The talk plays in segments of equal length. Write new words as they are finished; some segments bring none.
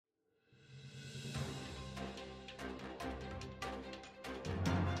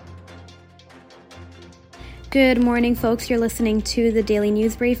Good morning, folks. You're listening to the Daily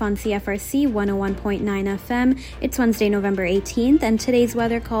News Brief on CFRC 101.9 FM. It's Wednesday, November 18th, and today's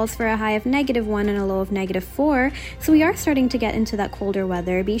weather calls for a high of -1 and a low of -4, so we are starting to get into that colder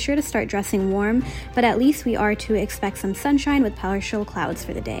weather. Be sure to start dressing warm, but at least we are to expect some sunshine with partial clouds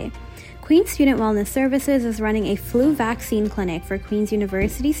for the day. Queen's Student Wellness Services is running a flu vaccine clinic for Queen's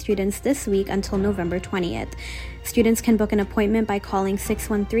University students this week until November 20th. Students can book an appointment by calling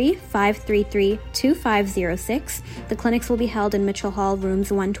 613-533-2506. The clinics will be held in Mitchell Hall,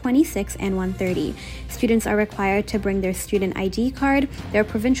 rooms 126 and 130. Students are required to bring their student ID card, their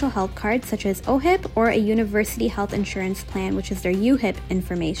provincial health card such as OHIP, or a university health insurance plan, which is their UHIP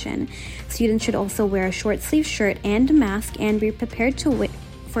information. Students should also wear a short sleeve shirt and mask and be prepared to wait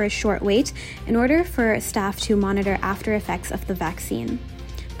for a short wait in order for staff to monitor after effects of the vaccine.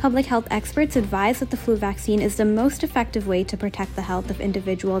 Public health experts advise that the flu vaccine is the most effective way to protect the health of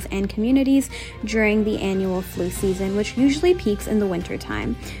individuals and communities during the annual flu season, which usually peaks in the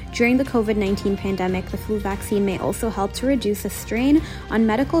wintertime. During the COVID-19 pandemic, the flu vaccine may also help to reduce the strain on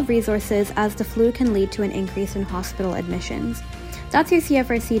medical resources, as the flu can lead to an increase in hospital admissions. That's your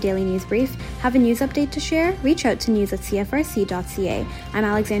CFRC Daily News Brief. Have a news update to share? Reach out to news@cfrc.ca. I'm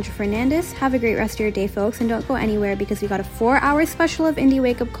Alexandra Fernandez. Have a great rest of your day, folks, and don't go anywhere because we got a 4-hour special of Indie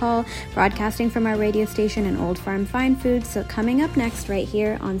Wake Up Call broadcasting from our radio station in Old Farm Fine Foods. So coming up next right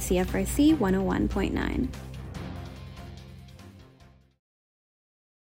here on CFRC 101.9.